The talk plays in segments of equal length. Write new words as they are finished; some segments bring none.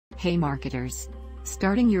Hey marketers!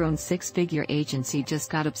 Starting your own six-figure agency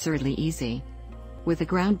just got absurdly easy. With a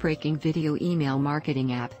groundbreaking video email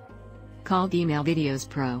marketing app called Email Videos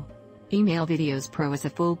Pro. Email Videos Pro is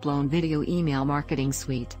a full-blown video email marketing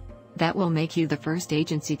suite that will make you the first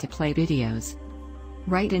agency to play videos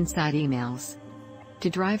right inside emails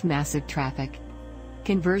to drive massive traffic,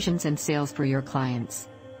 conversions and sales for your clients.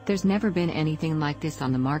 There's never been anything like this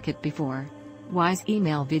on the market before. Why is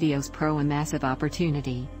Email Videos Pro a massive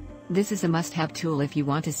opportunity? This is a must-have tool if you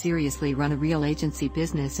want to seriously run a real agency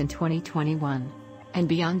business in 2021 and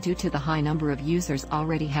beyond due to the high number of users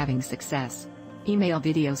already having success. Email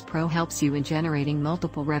Videos Pro helps you in generating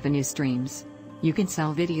multiple revenue streams. You can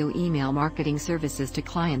sell video email marketing services to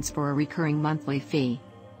clients for a recurring monthly fee,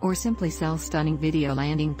 or simply sell stunning video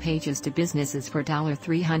landing pages to businesses for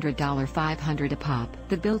 $300, $500 a pop.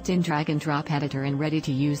 The built-in drag-and-drop editor and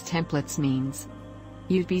ready-to-use templates means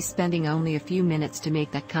you'd be spending only a few minutes to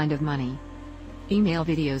make that kind of money. Email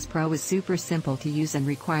Videos Pro is super simple to use and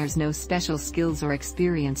requires no special skills or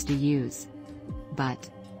experience to use. But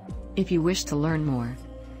if you wish to learn more,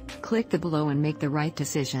 click the below and make the right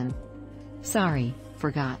decision. Sorry,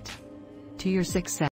 forgot. To your success.